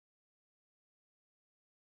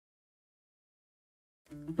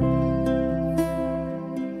The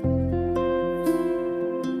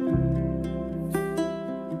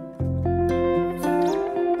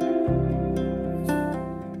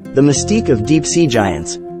mystique of deep-sea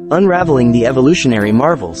giants, unraveling the evolutionary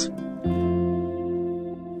marvels.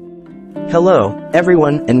 Hello,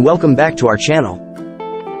 everyone, and welcome back to our channel.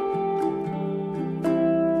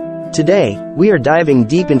 Today, we are diving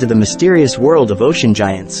deep into the mysterious world of ocean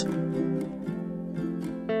giants.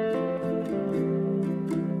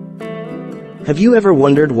 Have you ever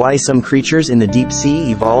wondered why some creatures in the deep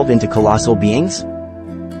sea evolve into colossal beings?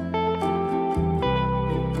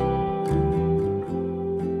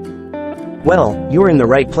 Well, you're in the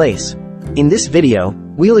right place. In this video,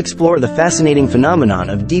 we'll explore the fascinating phenomenon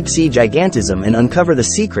of deep-sea gigantism and uncover the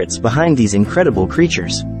secrets behind these incredible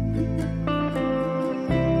creatures.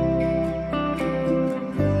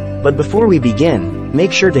 But before we begin,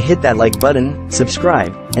 make sure to hit that like button,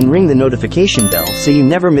 subscribe, and ring the notification bell so you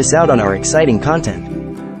never miss out on our exciting content.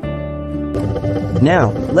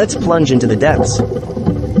 Now, let's plunge into the depths.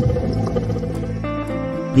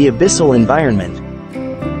 The abyssal environment.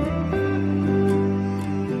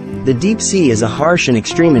 The deep sea is a harsh and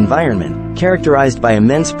extreme environment, characterized by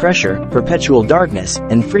immense pressure, perpetual darkness,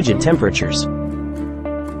 and frigid temperatures.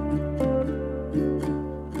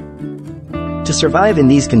 To survive in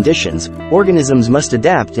these conditions, organisms must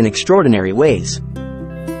adapt in extraordinary ways.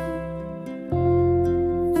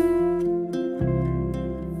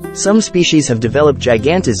 Some species have developed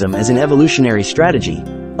gigantism as an evolutionary strategy,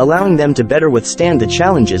 allowing them to better withstand the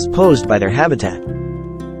challenges posed by their habitat.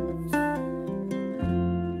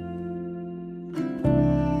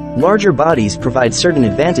 Larger bodies provide certain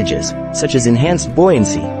advantages, such as enhanced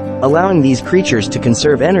buoyancy, allowing these creatures to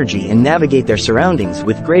conserve energy and navigate their surroundings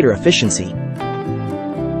with greater efficiency.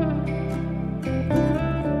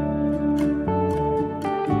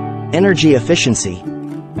 Energy efficiency.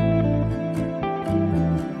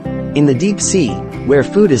 In the deep sea, where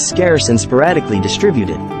food is scarce and sporadically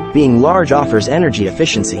distributed, being large offers energy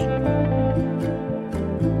efficiency.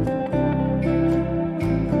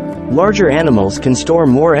 Larger animals can store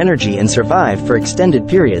more energy and survive for extended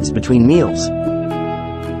periods between meals.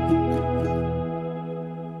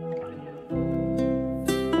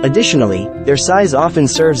 Additionally, their size often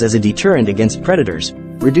serves as a deterrent against predators,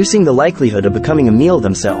 reducing the likelihood of becoming a meal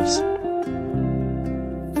themselves.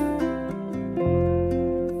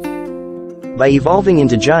 By evolving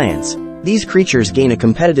into giants, these creatures gain a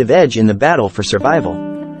competitive edge in the battle for survival.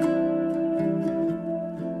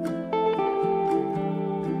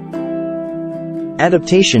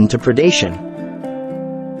 Adaptation to predation.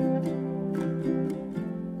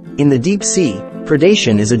 In the deep sea,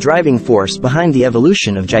 predation is a driving force behind the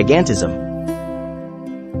evolution of gigantism.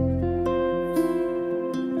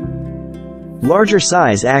 Larger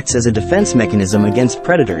size acts as a defense mechanism against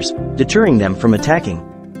predators, deterring them from attacking.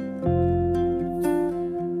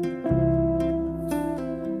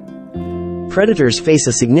 Predators face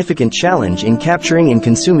a significant challenge in capturing and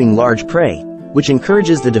consuming large prey, which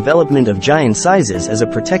encourages the development of giant sizes as a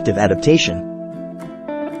protective adaptation.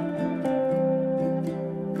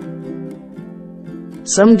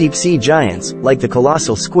 Some deep-sea giants, like the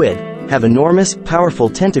colossal squid, have enormous, powerful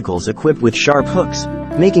tentacles equipped with sharp hooks,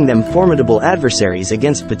 making them formidable adversaries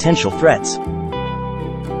against potential threats.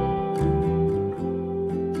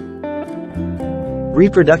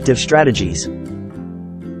 Reproductive strategies.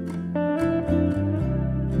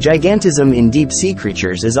 Gigantism in deep-sea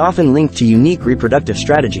creatures is often linked to unique reproductive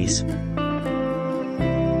strategies.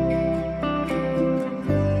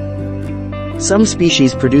 Some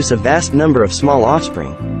species produce a vast number of small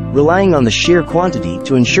offspring, relying on the sheer quantity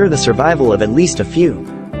to ensure the survival of at least a few.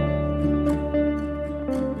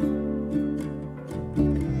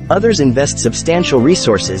 Others invest substantial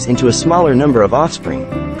resources into a smaller number of offspring,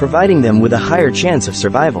 providing them with a higher chance of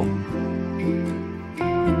survival.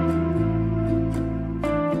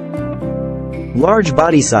 Large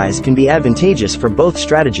body size can be advantageous for both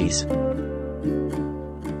strategies.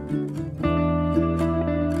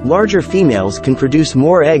 Larger females can produce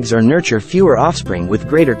more eggs or nurture fewer offspring with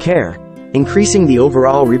greater care, increasing the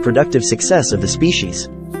overall reproductive success of the species.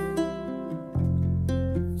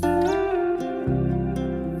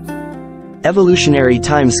 Evolutionary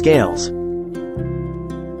time scales.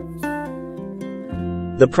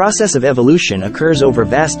 The process of evolution occurs over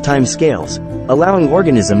vast time scales, allowing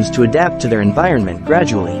organisms to adapt to their environment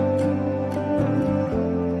gradually.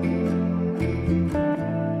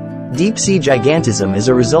 Deep-sea gigantism is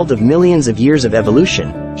a result of millions of years of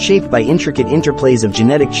evolution, shaped by intricate interplays of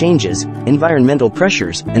genetic changes, environmental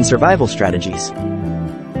pressures, and survival strategies.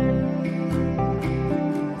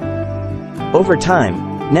 Over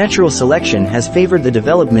time, Natural selection has favored the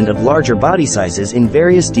development of larger body sizes in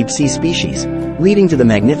various deep-sea species, leading to the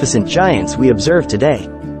magnificent giants we observe today.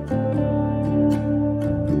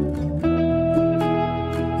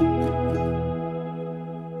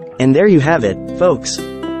 And there you have it, folks.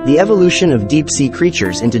 The evolution of deep-sea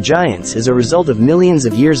creatures into giants is a result of millions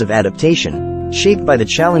of years of adaptation, shaped by the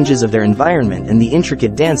challenges of their environment and the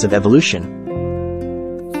intricate dance of evolution.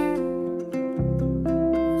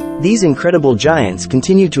 These incredible giants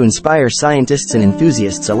continue to inspire scientists and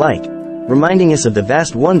enthusiasts alike, reminding us of the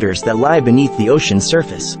vast wonders that lie beneath the ocean's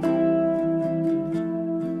surface.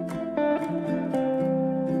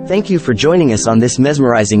 Thank you for joining us on this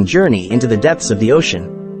mesmerizing journey into the depths of the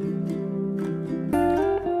ocean.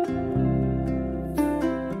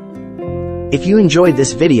 If you enjoyed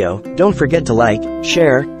this video, don't forget to like,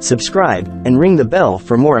 share, subscribe, and ring the bell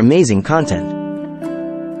for more amazing content.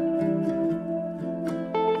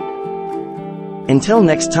 Until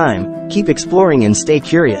next time, keep exploring and stay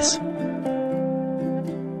curious.